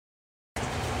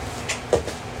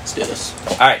Let's do this.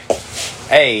 All right.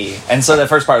 Hey, and so the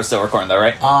first part was still recording though,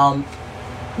 right?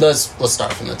 Let's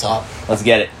start from the top. Let's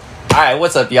get it. All right,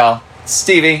 what's up, y'all?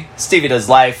 Stevie Does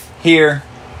Life here,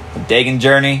 the Daegan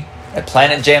Journey at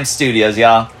Planet Jam Studios,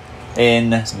 y'all,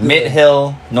 in Mid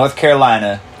Hill, North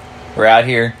Carolina. We're out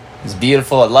here. It's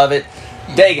beautiful. I love it.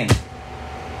 Daegan,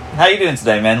 how you doing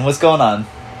today, man? What's going on?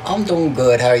 I'm doing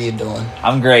good. How are you doing?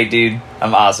 I'm great, dude.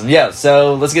 I'm awesome. Yeah,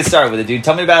 so let's get started with it, dude.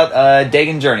 Tell me about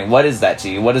Daegan Journey. What is that to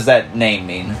you? What does that name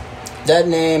mean? That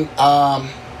name, my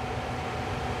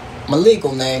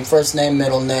legal name, first name,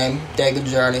 middle name, Daegan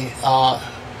Journey.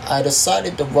 I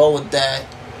decided to roll with that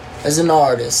as an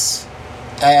artist,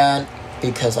 and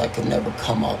because I could never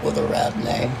come up with a rap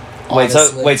name. Wait,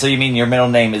 so you mean your middle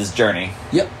name is Journey?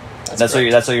 Yep. That's what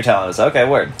you're telling us. Okay,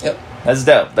 word. Yep. That's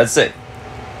dope. That's sick.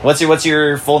 What's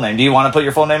your full name? Do you want to put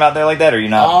your full name out there like that, or you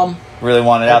not really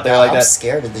want it out there like that? I'm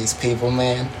scared of these people,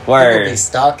 man. Word. People be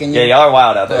stalking you. Yeah, y'all are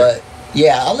wild out there. But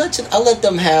yeah, I'll let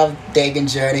them have Daegan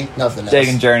Journey. Nothing else.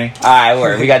 Daegan Journey. All right,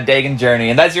 word. We got Daegan Journey,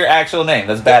 and that's your actual name.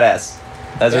 That's badass.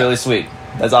 That's really sweet.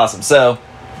 That's awesome. So,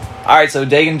 all right, so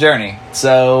Daegan Journey.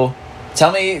 So,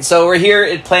 tell me. So we're here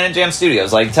at Planet Jam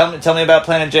Studios. Like, tell me about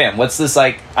Planet Jam. What's this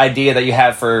like idea that you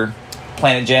have for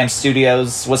Planet Jam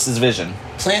Studios? What's this vision?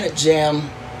 Planet Jam.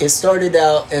 It started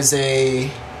out as a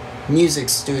music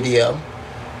studio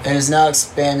and is now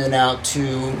expanding out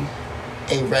to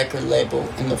a record label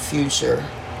in the future.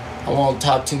 I won't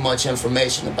talk too much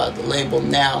information about the label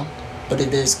now, but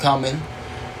it is coming.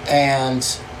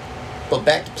 But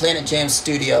back to Planet Jam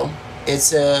Studio.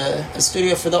 It's a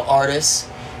studio for the artists.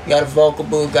 You got a vocal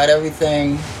booth, got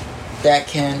everything that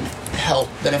can help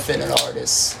benefit an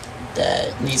artist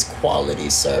that needs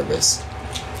quality service.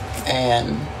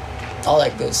 And all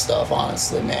that good stuff,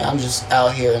 honestly, man. I'm just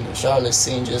out here in the Charlotte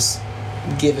scene just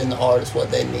giving the artists what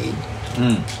they need.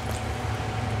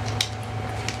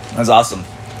 That's awesome.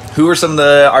 Who are some of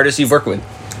the artists you've worked with?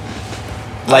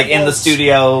 Like in the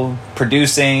studio,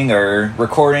 producing or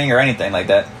recording or anything like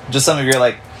that? Just some of your,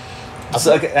 like,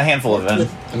 a handful of them.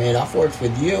 I've worked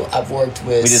with you. I've worked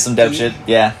with We did some dope shit,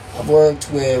 yeah. I've worked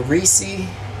with Reese. Who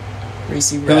was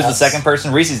the second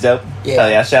person? Reese's dope. Yeah. Hell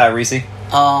yeah, shout out Reese.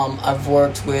 I've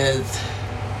worked with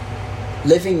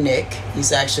Living Nick.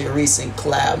 He's actually a recent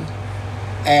collab.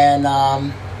 And I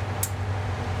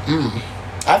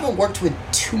haven't worked with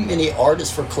too many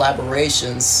artists for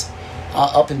collaborations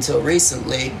up until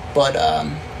recently. But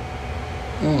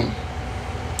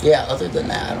yeah, other than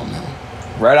that, I don't know.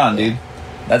 Right on, dude.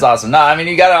 That's awesome. No, I mean,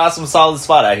 you got an awesome, solid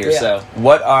spot out here. Yeah. So,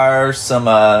 what are some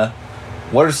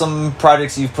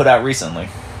projects you've put out recently?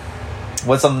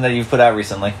 What's something that you've put out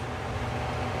recently?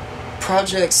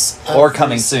 Projects or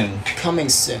coming soon.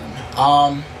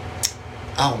 Oh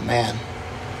man,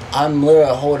 I'm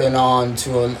literally holding on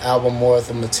to an album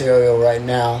worth of material right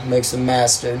now, mixed and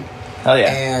mastered. Hell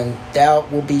yeah. And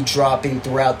that will be dropping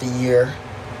throughout the year.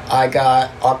 I got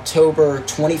October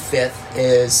 25th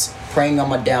is Praying on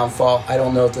My Downfall. I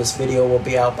don't know if this video will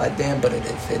be out by then, but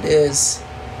if it is,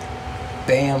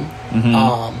 bam.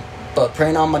 But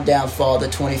Praying on My Downfall, the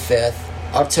 25th.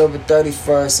 October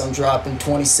 31st, I'm dropping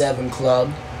 27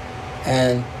 Club,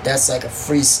 and that's like a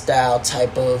freestyle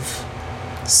type of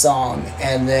song.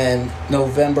 And then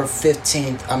November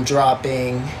 15th, I'm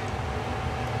dropping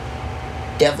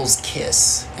Devil's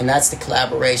Kiss, and that's the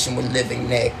collaboration with Living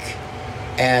Nick.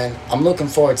 And I'm looking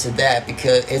forward to that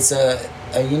because it's a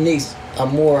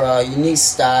more unique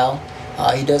style.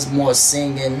 He does more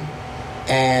singing,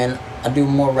 and I do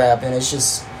more rapping. It's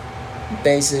just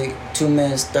basic 2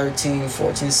 minutes 14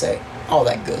 seconds, all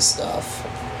that good stuff.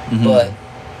 But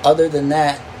other than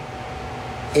that,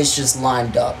 it's just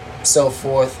lined up, so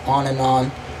forth, on,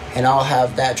 and I'll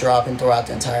have that dropping throughout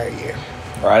the entire year.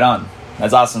 Right on.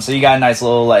 That's awesome. So you got a nice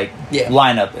little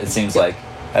lineup, it seems like.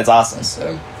 That's awesome. Yes,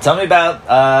 sir. Tell me about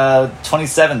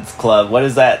 27th Club. What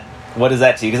is that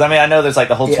to you? Because I know there's like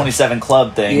the whole 27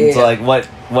 Club thing. So like what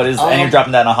is and you're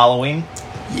dropping that on Halloween?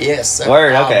 Yes, sir.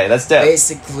 Word, okay, that's dope.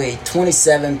 Basically,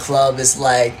 27 Club is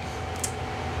like,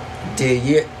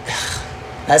 dude,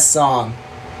 that song,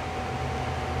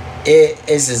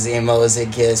 it's as emo as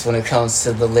it gets when it comes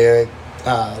to the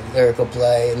lyrical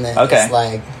play, and then it's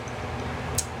like,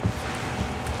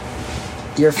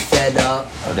 you're fed up.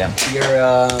 Oh damn.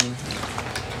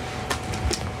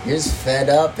 You're just fed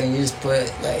up, and you just put,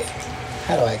 like,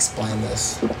 how do I explain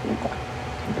this?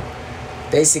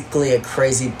 Basically a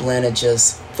crazy blend of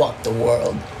just fuck the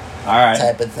world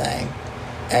type of thing.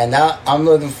 And now I'm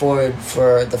looking forward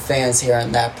for the fans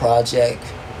hearing that project.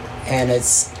 And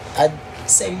it's, I'd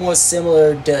say, more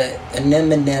similar to an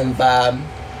Eminem vibe,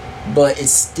 but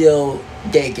it's still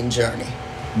Daegan Journey.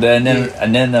 The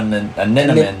anemone.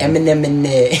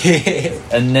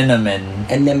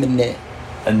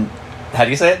 And how do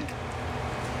you say it?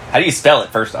 How do you spell it,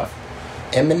 first off?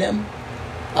 Eminem.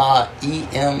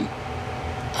 EMIN.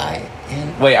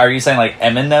 Wait, are you saying like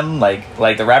Eminem,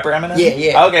 like the rapper Eminem?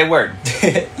 Yeah. Okay, word.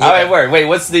 Yeah. All right, word. Wait,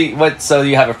 what? So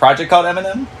you have a project called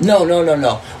Eminem?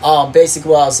 No.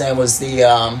 Basically, what I was saying was the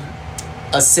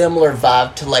a similar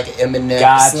vibe to like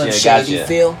Eminem, Slim Shady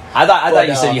feel. I thought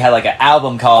you said you had like an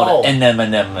album called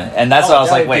Eminem, and that's why I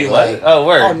was like, wait, what? Like, oh,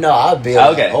 word. Oh no, I'd be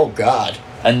like, oh god.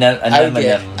 I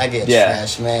get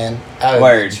trash, man. I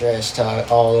would get trash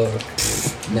talk all over.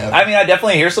 No. I mean, I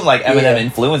definitely hear some like Eminem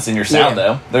influence in your sound,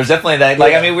 though. There's definitely that.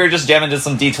 Like, I mean, we were just jamming to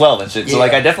some D12 and shit, so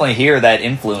like, I definitely hear that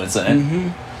influence in it.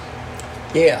 Mm-hmm.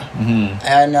 Yeah. Mm-hmm.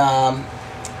 And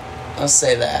I'll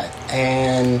say that.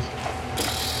 And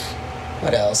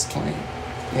what else?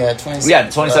 27. Yeah,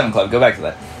 27 Club. Go back to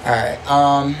that. All right.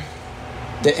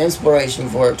 The inspiration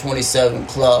for 27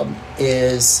 Club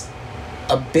is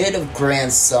a bit of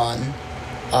Grandson.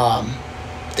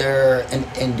 They're an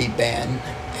indie band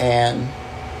and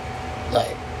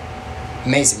like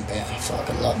amazing band. I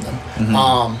fucking love them. Mm-hmm.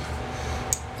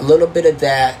 A little bit of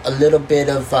that, a little bit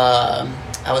of I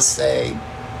would say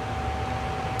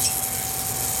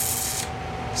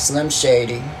Slim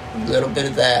Shady, a little bit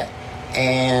of that,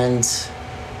 and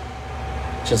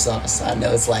just on a side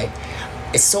note,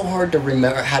 it's so hard to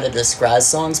remember how to describe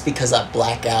songs because I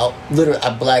black out. Literally,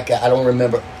 I black out. I don't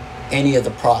remember any of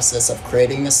the process of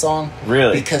creating a song.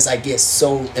 Really? Because I get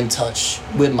so in touch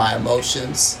with my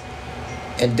emotions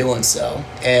in doing so.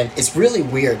 And it's really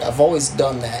weird. I've always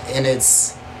done that. And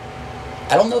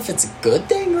I don't know if it's a good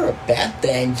thing or a bad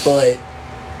thing, but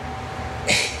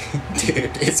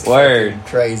dude, it's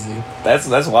crazy.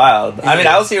 That's wild. Yeah. I mean,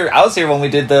 I was here when we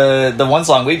did the one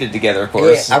song we did together, of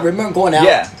course. Yeah, I remember going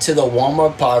out to the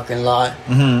Walmart parking lot,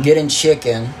 getting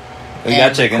chicken. We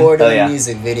got chicken. Recording a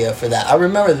music video for that. I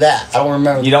remember that. I don't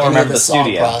remember. You don't remember the song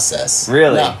studio process?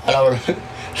 Really? No, I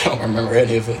don't remember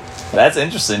any of it. That's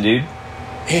interesting, dude.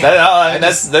 Yeah,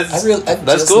 that's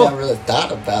just cool. Never really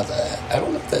thought about that. I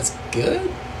don't know if that's good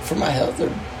for my health or.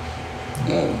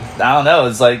 I don't know.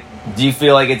 It's like, do you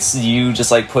feel like it's you just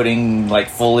like putting like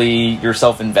fully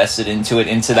yourself invested into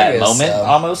that moment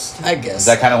almost? I guess. Is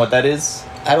that kind of what that is?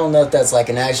 I don't know if that's like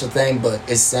an actual thing, but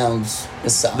it sounds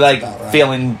like about right.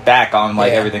 Feeling back on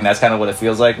like everything. That's kind of what it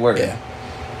feels like. Word. Yeah.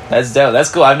 That's dope.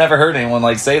 That's cool. I've never heard anyone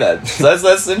like say that. So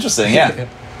that's interesting. Yeah.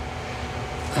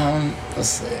 Let's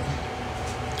see.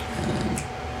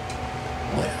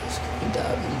 What else can we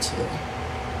dive into?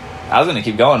 I was gonna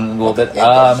keep going a little bit.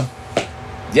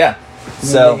 Yeah.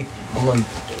 So.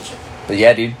 But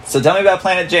yeah, dude. So tell me about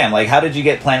Planet Jam. Like, how did you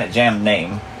get Planet Jam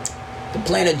name? The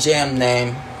Planet Jam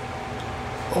name.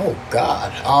 Oh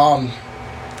God.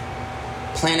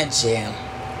 Planet Jam.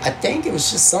 I think it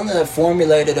was just something that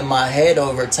formulated in my head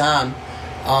over time.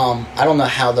 I don't know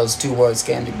how those two words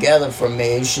came together for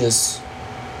me. It's just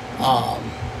oh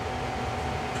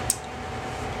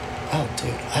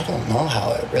dude, I don't know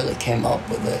how I really came up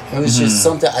with it. It was just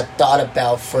something I thought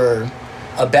about for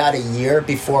about a year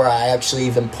before I actually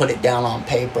even put it down on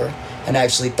paper. And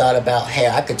actually thought about, hey,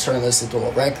 I could turn this into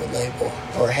a record label.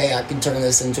 Or, hey, I could turn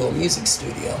this into a music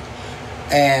studio.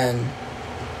 And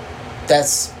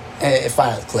it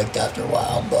finally clicked after a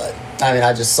while. But, I mean,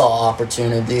 I just saw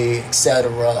opportunity,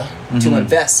 etc. To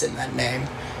invest in that name.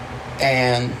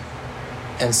 And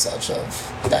such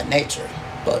of that nature.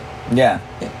 But, yeah.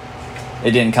 It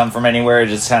didn't come from anywhere. It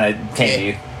just kind of came to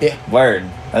you. Yeah. Word.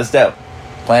 That's dope.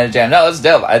 Planet Jam. No, that's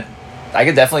dope. I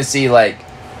could definitely see, like,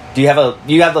 you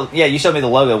showed me the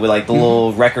logo with like the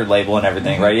little record label and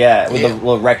everything, right? Yeah, with the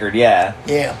little record, yeah.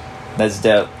 That's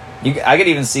dope. I could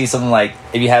even see something like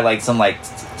if you had like some like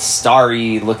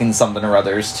starry looking something or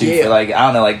others too. For like, I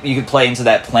don't know, like you could play into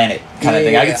that planet kind of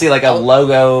thing. I could see like a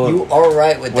logo. You are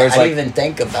right with that. I didn't even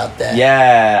think about that.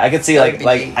 Yeah, I could see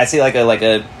I see like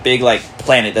a big like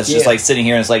planet that's just like sitting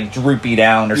here and it's like droopy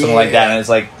down or something like that, and it's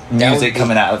like music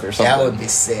coming out of it or something. That would be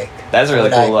sick. That's a really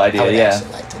cool idea. I would yeah.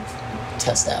 actually like to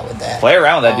test out with that. Play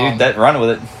around with that, dude. Run with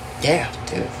it. Yeah,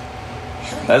 dude.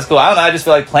 That's cool. I don't know. I just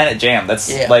feel like Planet Jam. That's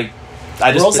like,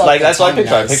 I just like that's what I picture.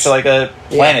 Nice. I picture like a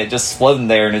planet just floating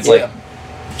there, and it's like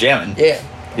jamming.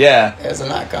 Yeah. There's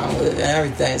an icon with it and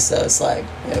everything, so it's like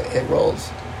it rolls.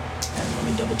 And let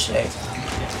me double check.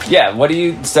 Yeah. What do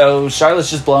you? So Charlotte's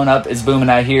just blown up. It's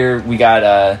booming out here. We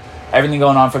got everything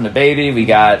going on from the baby. We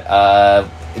got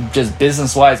just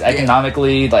business wise,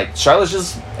 economically, like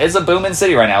Charlotte's it's a booming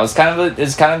city right now. It's kind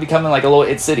of becoming like a little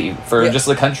it city for just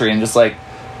the country and just like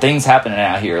things happening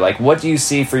out here. Like, what do you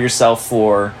see for yourself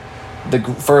for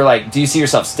for like, do you see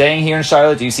yourself staying here in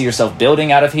Charlotte? Do you see yourself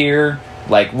building out of here?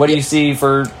 Like, what do you see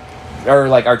for, or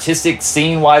like artistic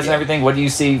scene wise and everything? What do you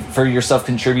see for yourself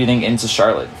contributing into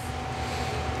Charlotte?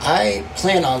 I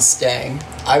plan on staying.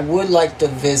 I would like to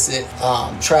visit,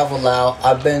 travel out.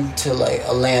 I've been to like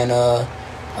Atlanta,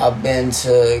 I've been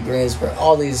to Greensboro,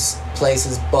 all these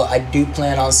places, but I do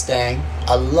plan on staying.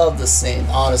 I love the scene,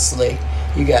 honestly.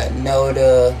 You got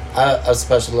Noda. I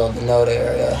especially love the Noda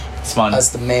area. It's fun. That's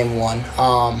the main one.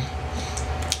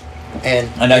 And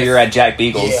I know you're at Jack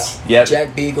Beagle's. Yeah. Yep.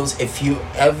 Jack Beagle's. If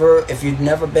you've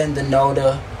never been to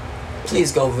Noda,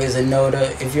 please go visit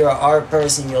Noda. If you're an art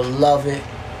person, you'll love it.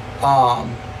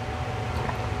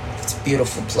 It's a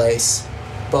beautiful place.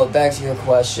 But back to your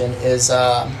question, is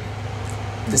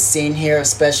the scene here,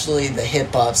 especially the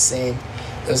hip hop scene.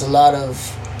 There's a lot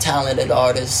of talented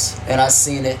artists, and I've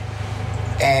seen it,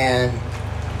 and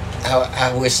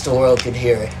I wish the world could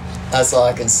hear it. That's all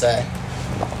I can say.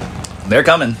 They're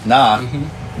coming. Nah.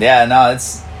 Mm-hmm. Yeah, no,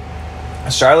 it's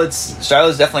Charlotte's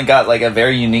definitely got like a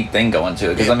very unique thing going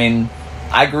to it. Because I mean,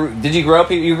 did you grow up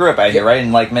here? You grew up out here, right?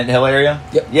 In like Mint Hill area?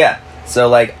 Yep. Yeah. So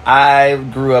like I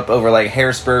grew up over like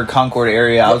Harrisburg, Concord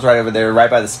area. Yep. I was right over there, right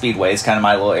by the Speedway. It's kind of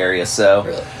my little area. So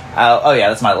really? Oh yeah,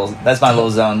 that's my little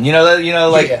zone.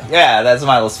 Yeah, that's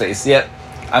my little space. Yep.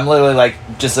 I'm literally like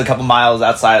just a couple miles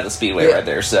outside of the Speedway right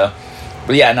there. So,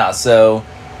 but yeah, no. So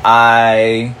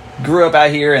I grew up out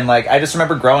here, and like I just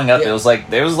remember growing up, it was like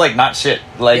not shit.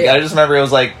 Like I just remember it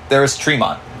was like there was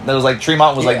Tremont. There was like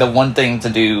Tremont was like the one thing to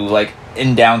do like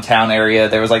in downtown area.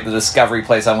 There was like the Discovery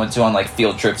place I went to on like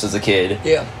field trips as a kid.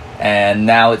 Yeah. And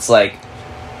now it's like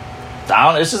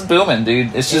it's just booming,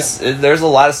 dude. It's just there's a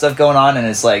lot of stuff going on, and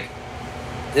it's like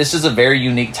it's just a very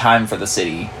unique time for the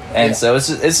city. And so it's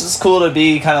just cool to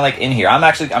be kind of like in here.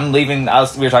 I'm leaving. We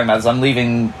were talking about this. I'm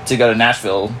leaving to go to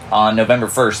Nashville on November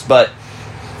 1st, but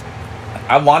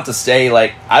I want to stay.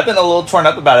 Like I've been a little torn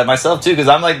up about it myself too, because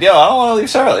I'm like, yo, I don't want to leave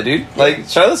Charlotte, dude. Like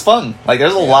Charlotte's fun. Like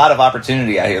there's a lot of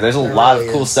opportunity out here. There's a lot of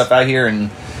cool stuff out here,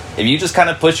 and if you just kind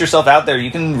of push yourself out there,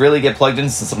 you can really get plugged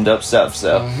into some dope stuff.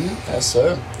 So yes,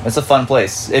 sir. It's a fun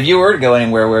place. If you were to go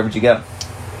anywhere, where would you go?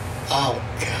 Oh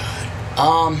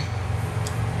God.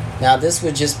 Now this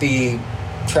would just be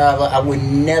travel. I would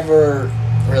never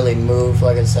really move.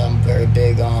 Like I said, I'm very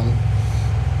big on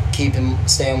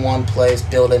stay in one place,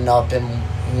 building up in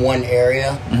one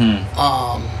area.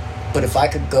 But if I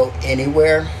could go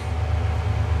anywhere,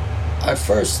 I'd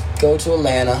first go to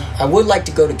Atlanta. I would like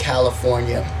to go to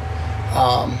California.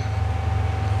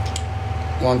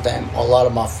 One thing a lot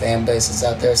of my fan base is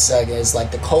out there. Second is like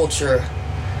the culture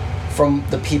from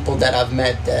the people that I've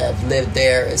met that have lived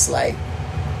there is like,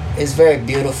 it's very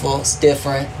beautiful. It's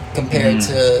different compared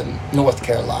to North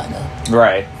Carolina.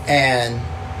 Right. And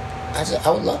I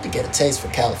would love to get a taste for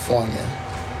California.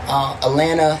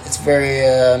 Atlanta, it's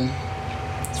very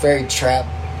trap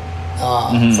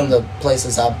from the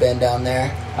places I've been down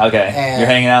there. Okay. And you're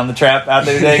hanging out in the trap out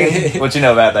there, Daegan? What you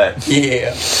know about that?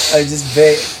 Yeah.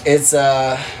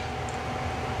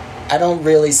 I don't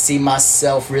really see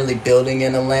myself really building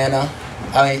in Atlanta.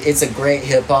 I mean, it's a great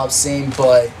hip hop scene,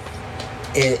 but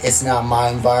it's not my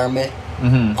environment.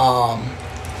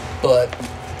 But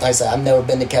like I said, I've never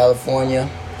been to California.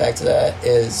 Back to that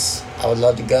is I would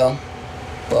love to go,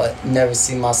 but never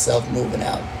see myself moving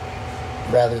out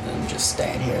rather than just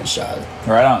staying here in Charlotte.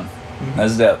 Right on.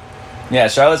 That's dope. Yeah,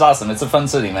 Charlotte's awesome. It's a fun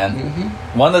city, man.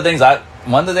 One of the things I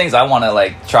want to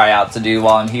like try out to do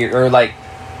while I'm here, or like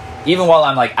even while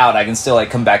I'm like out, I can still like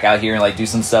come back out here and like do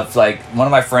some stuff. Like one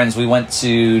of my friends, we went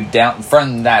to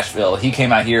from Nashville. He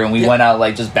came out here and we went out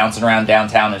like just bouncing around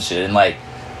downtown and shit. And like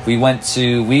we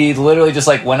literally just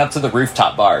like went up to the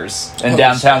rooftop bars in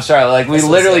downtown Charlotte. Like we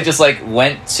literally just like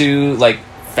went to like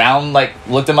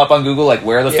looked them up on Google, like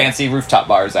where are the fancy rooftop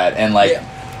bars at, and like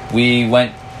we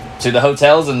went to the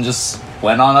hotels and just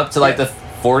went on up to like the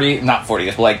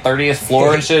 40th, but like 30th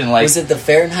floor and shit. And like, was it the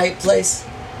Fahrenheit place?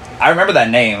 I remember that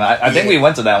name. I think we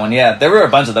went to that one. Yeah, there were a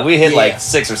bunch of them. We hit like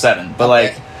 6 or 7, but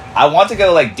like I want to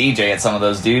go like DJ at some of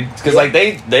those, dude, because like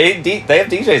they have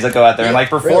DJs that go out there and like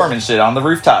perform and shit on the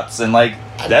rooftops, and like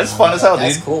that's fun as hell, dude.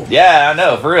 That's cool. Yeah, I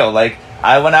know, for real. Like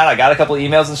I went out, I got a couple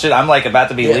emails and shit. I'm like about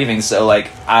to be leaving, so like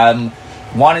I'm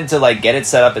wanting to like get it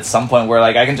set up at some point where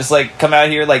like I can just like come out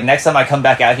here, like next time I come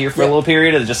back out here for a little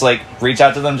period, and just like reach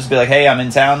out to them, just be like, hey, I'm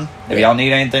in town. If y'all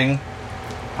need anything,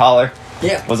 holler.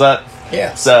 Yeah. What's up?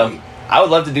 Yeah. So sweet. I would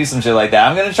love to do some shit like that.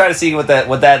 I'm gonna try to see what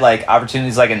that like opportunity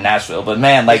is like in Nashville. But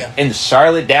man, like in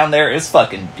Charlotte down there, it's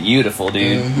fucking beautiful,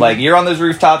 dude. Like you're on those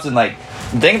rooftops, and like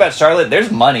the thing about Charlotte,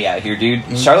 there's money out here, dude.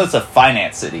 Charlotte's a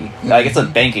finance city. Like it's a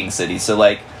banking city, so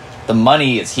like the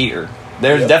money is here.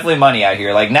 There's definitely money out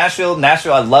here. Like Nashville,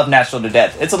 I love Nashville to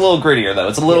death. It's a little grittier though.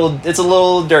 It's a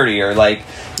little dirtier. Like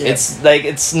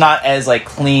it's not as like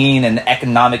clean and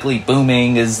economically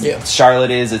booming as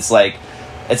Charlotte is. It's like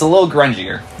it's a little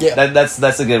grungier. Yeah,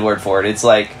 that's a good word for it. It's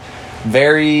like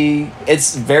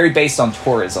it's very based on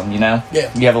tourism. You know.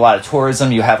 Yeah. You have a lot of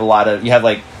tourism. You have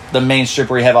like the main strip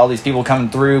where you have all these people coming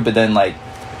through, but then like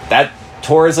that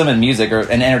tourism and music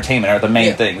and entertainment are the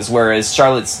main things. Whereas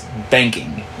Charlotte's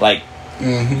banking, like.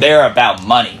 Mm-hmm. They're about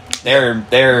money. They're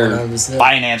 100%.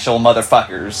 Financial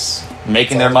motherfuckers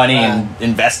making their money and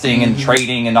investing and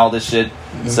trading and all this shit.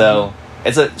 Mm-hmm. So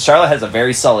Charlotte has a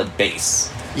very solid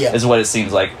base. Yeah, is what it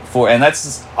seems like and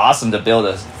that's awesome to build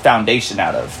a foundation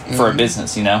out of for a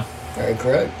business. You know, very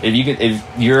correct. If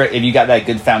you got that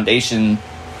good foundation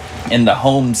in the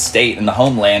home state in the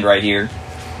homeland right here,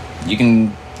 you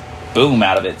can boom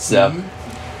out of it. So. Mm-hmm.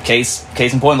 Case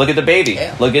in point, look at the baby.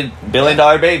 Yeah. Look at $1 billion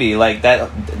baby. Like that,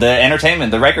 the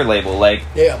entertainment, the record label, like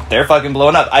they're fucking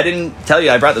blowing up. I didn't tell you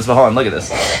I brought this, but hold on, look at this.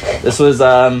 This was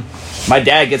my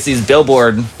dad gets these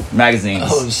Billboard magazines.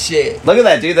 Oh shit! Look at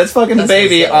that, dude. That's fucking the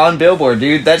baby on Billboard,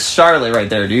 dude. That's Charlotte right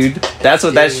there, dude. That's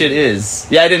what that shit is.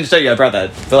 Yeah, I didn't show you. I brought that.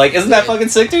 But like, isn't that fucking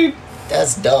sick, dude?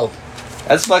 That's dope.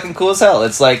 That's fucking cool as hell.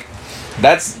 It's like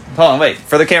hold on, wait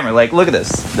for the camera. Like, look at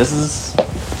this. This is.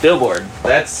 Billboard.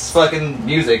 That's fucking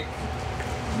music.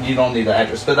 You don't need the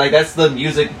address, but like that's the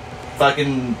music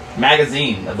fucking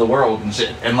magazine of the world and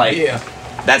shit. And like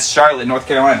that's Charlotte, North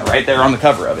Carolina, right there on the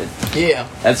cover of it. Yeah.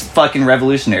 That's fucking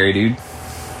revolutionary, dude.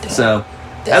 So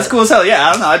that's cool as hell. Yeah,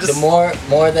 I don't know. I just the more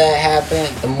that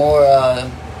happened, the more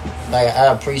like I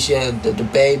appreciate the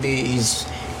baby. He's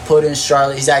put in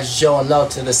Charlotte. He's actually showing love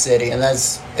to the city, and I'm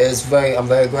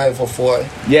very grateful for it.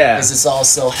 Yeah, because it's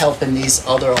also helping these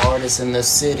other artists in the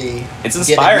city. It's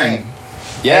inspiring.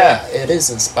 Yeah, it is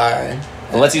inspiring.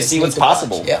 It lets you see what's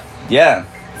possible. Watch. Yeah, yeah,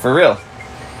 for real.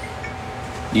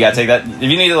 You gotta take that. If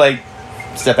you need to like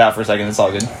step out for a second, it's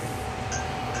all good.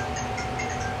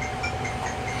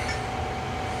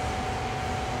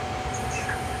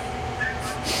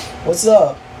 What's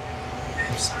up?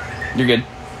 You're good.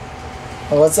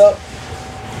 What's up?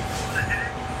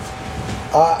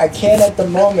 I can't at the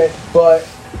moment, but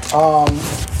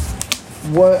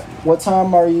what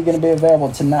time are you gonna be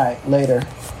available tonight? Later?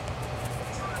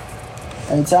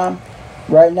 Anytime?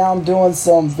 Right now I'm doing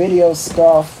some video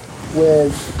stuff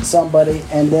with somebody,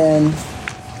 and then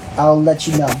I'll let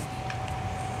you know.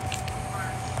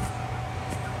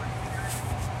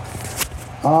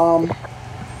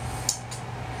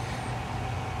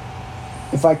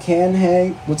 If I can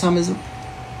hang, what time is it?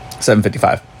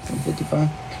 7:55. 7:55.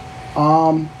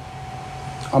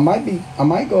 I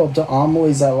might go up to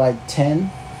Amoy's at like 10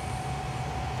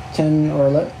 or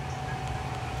 11.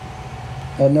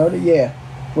 I know that, yeah.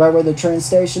 Right where the train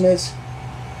station is.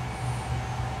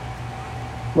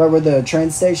 Right where the train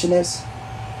station is.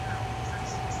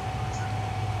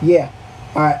 Yeah.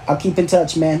 Alright, I'll keep in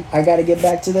touch, man. I gotta get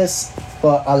back to this,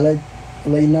 but I'll let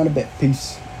you know in a bit.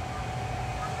 Peace.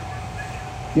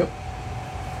 Yep.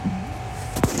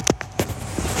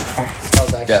 I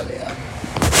was actually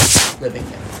living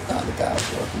there. The guy I was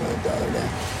working with the other day.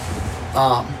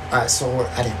 Alright, so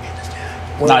I didn't mean to do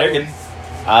that. No, you're good.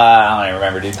 I don't even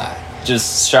remember, dude. Right.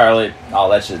 Just Charlotte, all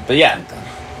that shit. But yeah. Okay.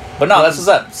 But no, that's what's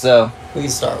up. So we can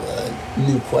start with a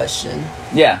new question.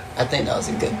 Yeah. I think that was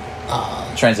a good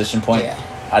transition point. Yeah.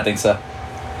 I think so.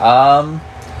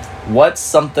 What's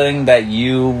something that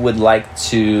you would like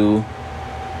to...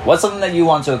 What's something that you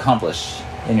want to accomplish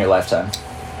in your lifetime?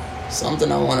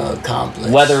 Something I want to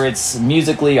accomplish. Whether it's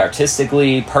musically,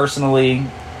 artistically, personally,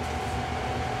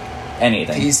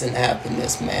 anything. Peace and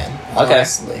happiness, man.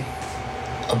 Honestly. Okay.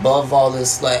 Above all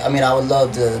this, I would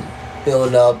love to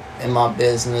build up in my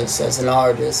business as an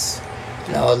artist.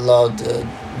 And I would love to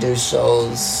do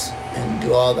shows and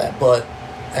do all that. But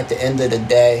at the end of the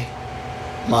day,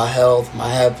 my health, my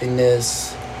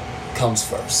happiness comes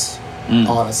first.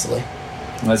 Honestly.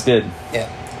 That's good. Yeah.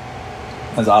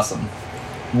 That's awesome.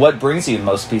 What brings you the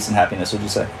most peace and happiness, would you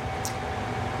say?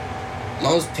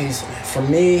 Most peace for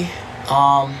me,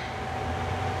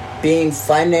 being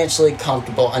financially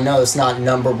comfortable. I know it's not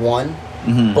number one,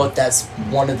 but that's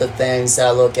one of the things that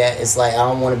I look at. Is like, I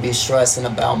don't want to be stressing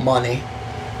about money.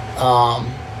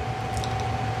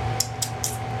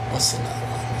 What's another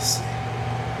one? Let's see.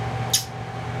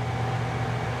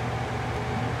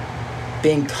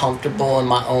 Being comfortable in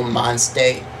my own mind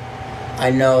state.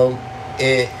 I know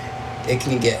it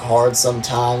can get hard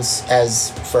sometimes,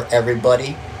 as for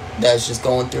everybody that's just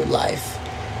going through life.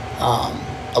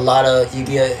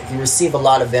 you receive a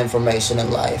lot of information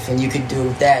in life, and you could do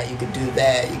that, you could do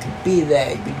that, you could be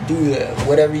that, you could do that,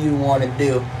 whatever you want to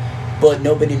do, but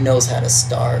nobody knows how to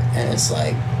start. And it's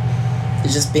like,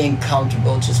 it's just being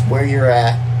comfortable just where you're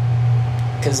at,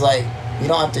 because like, you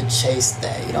don't have to chase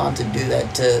that, you don't have to do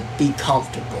that to be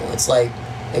comfortable. It's like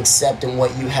accepting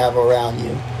what you have around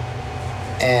you,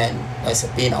 and like I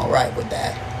said, being all right with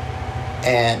that,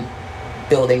 and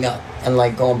building up. And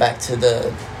like going back to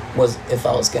if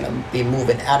I was gonna be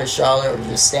moving out of Charlotte or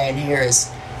just staying here,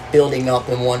 is building up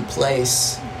in one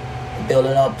place,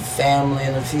 building up a family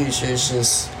in the future. It's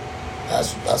just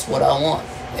that's what I want,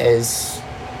 is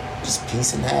just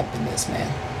peace and happiness,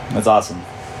 man. That's awesome.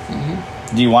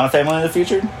 Mm-hmm. Do you want a family in the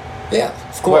future? Yeah,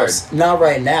 of course. Word. Not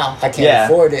right now. I can't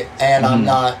afford it, and I'm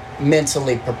not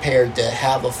mentally prepared to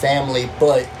have a family,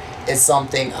 but it's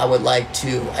something I would like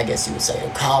to, I guess you would say,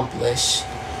 accomplish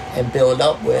and build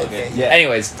up with. Okay. Yeah.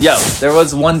 Anyways, there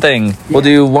was one thing. Yeah. We'll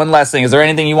do one last thing. Is there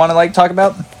anything you want to like talk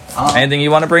about? Anything you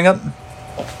want to bring up?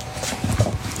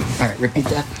 All right, repeat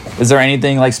that. Is there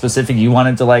anything like specific you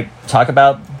wanted to like talk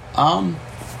about?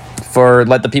 For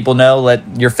let the people know,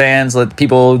 let your fans, let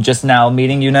people just now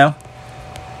meeting you know.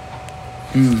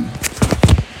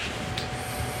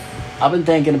 I've been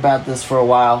thinking about this for a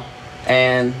while,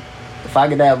 and if I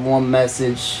could have one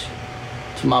message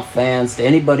to my fans, to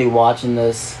anybody watching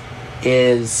this,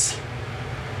 is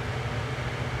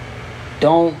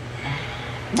don't,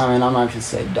 I mean, I'm not gonna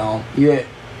say don't, you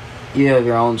have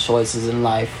your own choices in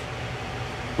life,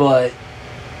 but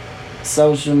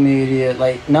social media,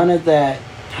 like, none of that,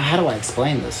 how do I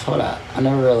explain this? Hold on, I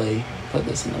never really put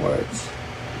this in words.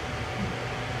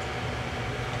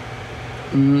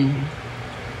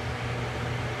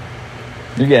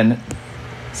 You're getting it.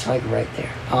 It's like right there.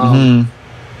 I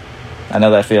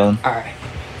know that feeling. All right.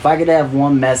 If I could have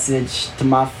one message to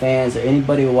my fans or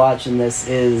anybody watching this,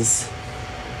 is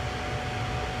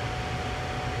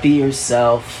be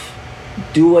yourself.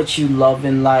 Do what you love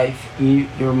in life.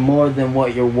 You're more than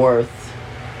what you're worth.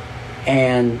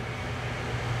 And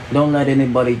don't let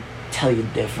anybody tell you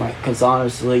different, because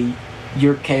honestly,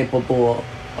 you're capable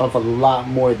of a lot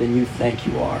more than you think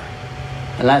you are.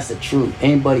 And that's the truth.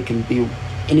 Anybody can be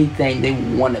anything they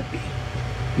want to be.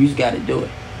 You just got to do it.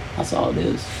 That's all it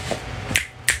is.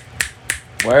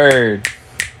 Word.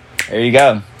 There you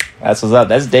go. That's what's up.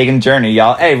 That's Daegan Journey,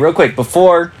 y'all. Hey, real quick,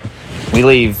 before we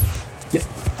leave,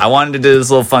 I wanted to do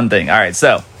this little fun thing. All right,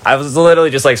 so I was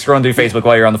literally just like scrolling through Facebook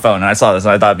while you're on the phone, and I saw this,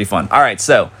 and I thought it'd be fun. All right,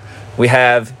 so we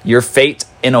have your fate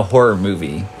in a horror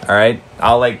movie. All right,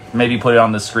 I'll like maybe put it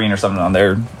on the screen or something on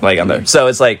there, like on there. So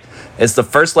it's like, it's the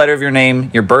first letter of your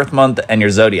name, your birth month, and your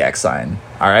zodiac sign.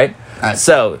 All right.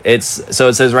 So it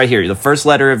says right here, the first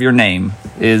letter of your name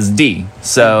is D.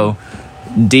 So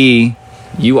D,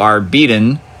 you are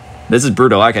beaten. This is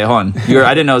brutal. Okay, hold on.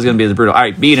 I didn't know it was gonna be this brutal. All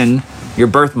right, beaten. Your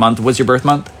birth month. What's your birth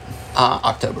month?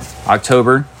 October.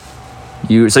 October.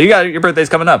 So you got your birthday's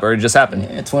coming up, or it just happened?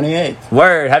 Yeah, 28th.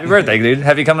 Word. Happy birthday, dude.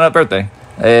 Happy coming up birthday.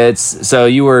 So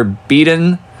you were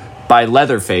beaten by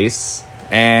Leatherface,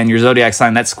 and your zodiac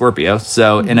sign, that's Scorpio.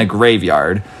 So in a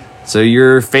graveyard. So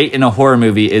your fate in a horror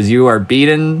movie is you are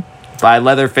beaten by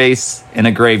Leatherface in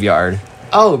a graveyard.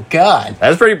 Oh, God.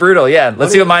 That's pretty brutal, yeah.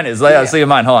 Let's see what mine is. Let's see what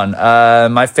mine. Hold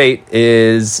on. My fate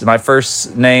is, my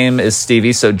first name is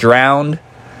Stevie, so drowned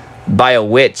by a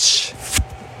witch.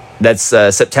 That's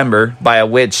September. By a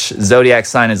witch. Zodiac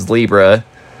sign is Libra.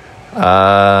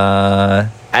 At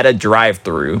a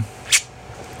drive-thru.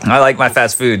 I like my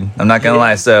fast food. I'm not going to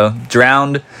lie. So,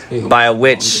 drowned by a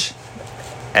witch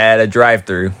at a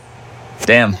drive-thru.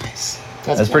 Damn. Nice.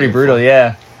 That's pretty brutal,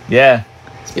 yeah. Yeah.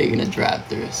 Speaking of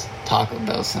drive-thrus, Taco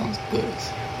Bell sounds good.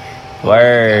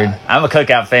 Word. I'm a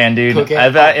Cookout fan, dude.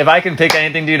 If I can pick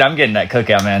anything, dude, I'm getting that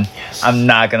Cookout, man. Yes. I'm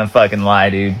not going to fucking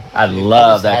lie, dude. I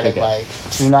love that Cookout.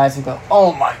 Like 2 nights ago.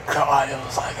 Oh, my God. It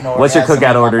was like an order. What's your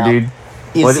Cookout order, dude?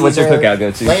 What's your Cookout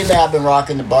go-to? Lately, I've been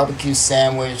rocking the barbecue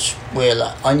sandwich with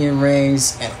onion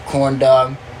rings and a corn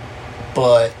dog,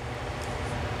 but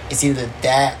it's either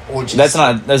that or just... That's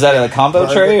not... Is that a combo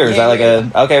tray, or is that like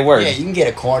a... Okay, word. Yeah, you can get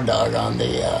a corn dog on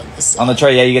the on the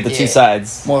tray, yeah, you get the 2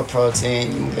 sides. More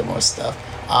protein, you can get more stuff.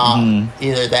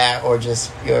 Either that or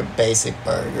just your basic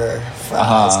burger,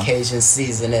 fries, Cajun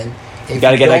seasoning. If you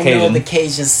gotta get that Cajun. Know the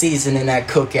Cajun seasoning at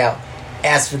Cookout,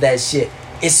 ask for that shit.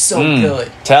 It's so good.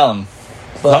 Tell them.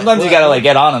 But sometimes you gotta like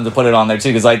get on them to put it on there too,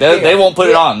 because like they won't put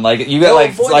it on. Like you got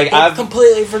like I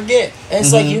completely forget. And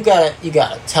it's like you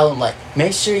gotta tell them like,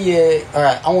 make sure you. All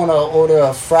right, I want to order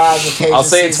a fries with Cajun. I'll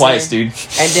say seasoning. It twice, dude.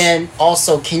 And then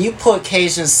also, can you put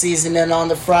Cajun seasoning on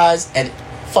the fries? And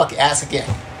fuck it, ask again.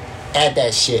 Add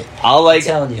that shit. I'm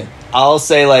telling you. I'll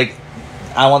say like,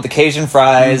 I want the Cajun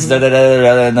fries,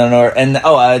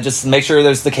 and just make sure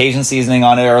there's the Cajun seasoning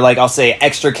on it, or like I'll say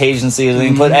extra Cajun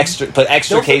seasoning. Put extra Don't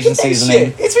Cajun forget that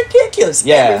seasoning. shit. It's ridiculous.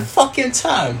 Yeah. Every fucking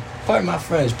time. Pardon my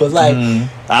French, but like, I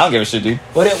don't give a shit, dude.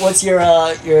 What's your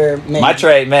main? My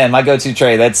tray, man, my go-to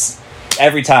tray. That's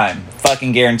every time,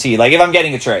 fucking guaranteed. Like if I'm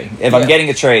getting a tray,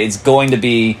 it's going to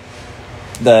be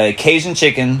the Cajun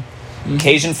chicken,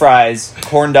 Cajun fries,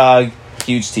 corn dog,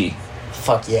 huge tea.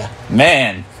 Fuck yeah,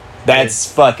 man.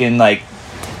 That's fucking like.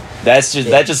 That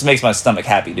just makes my stomach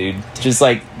happy, dude. Just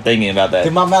like thinking about that.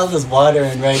 Dude, my mouth is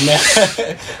watering right now.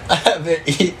 I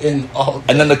haven't eaten all day.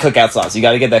 And then the cookout sauce. You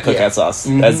got to get that cookout sauce.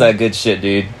 That's that good shit,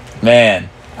 dude. Man,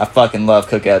 I fucking love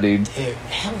cookout, dude. Dude,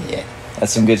 hell yeah.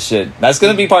 That's some good shit. That's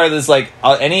gonna be part of this, like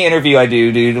any interview I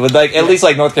do, dude, with like at least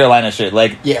like North Carolina shit,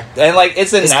 like and like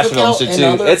it's in Nashville and shit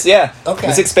too. It's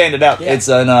it's expanded out. Yeah.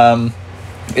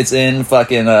 It's in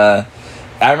fucking.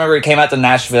 I remember it came out to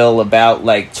Nashville about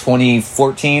like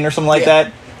 2014 or something like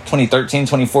that. 2013,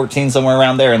 2014, somewhere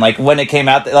around there. And like when it came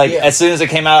out, like as soon as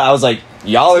it came out, I was like,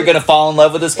 y'all are gonna fall in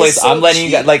love with this place. So I'm letting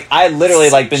you guys. Like I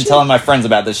literally like been telling my friends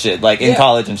about this shit, like in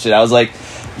college and shit. I was like,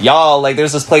 y'all, like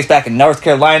there's this place back in North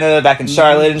Carolina, back in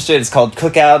Charlotte and shit. It's called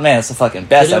Cookout. Man, it's the fucking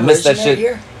best. I miss that shit.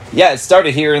 Here? Yeah, it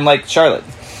started here in like Charlotte.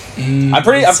 I'm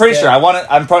pretty sure.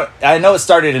 I know it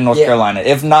started in North Carolina,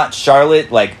 if not Charlotte,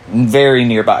 like very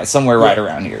nearby, somewhere right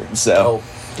around here. So,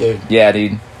 dude, yeah,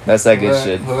 dude, that's that good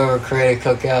shit. Whoever created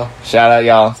Cookout, shout out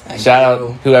y'all. Shout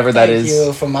out whoever that is. Thank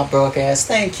you for my broadcast.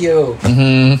 Thank you.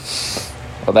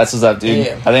 Well, that's what's up, dude.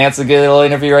 Yeah. I think that's a good little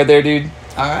interview right there, dude.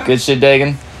 All right. Good shit,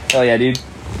 Daegan. Hell yeah, dude.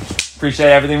 Appreciate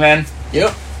everything, man.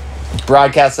 Yep.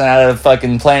 Broadcasting out of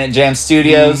fucking Planet Jam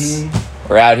Studios.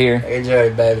 We're out here. Enjoy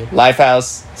it, baby.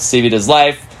 Lifehouse. CV does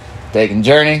life. Daegan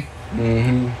Journey.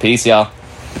 Peace, y'all.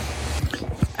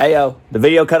 Hey, yo. The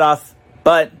video cut off,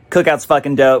 but Cookout's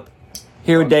fucking dope.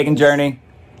 Here with Daegan Journey.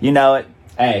 You know it.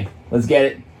 Hey, let's get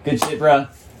it. Good shit, bro.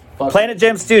 Planet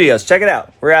Jam Studios. Check it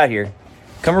out. We're out here.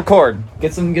 Come record.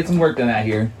 Get some work done out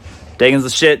here. Daegan's the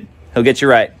shit. He'll get you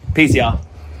right. Peace, y'all.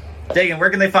 Daegan, where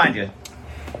can they find you?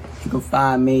 You can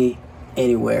find me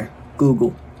anywhere.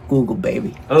 Google,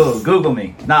 baby. Oh, Google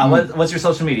me. Nah, what's your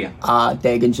social media?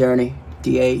 Daegan Journey.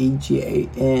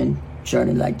 Daegan.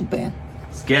 Journey like the band.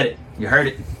 Let's get it. You heard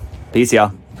it. Peace,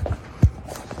 y'all.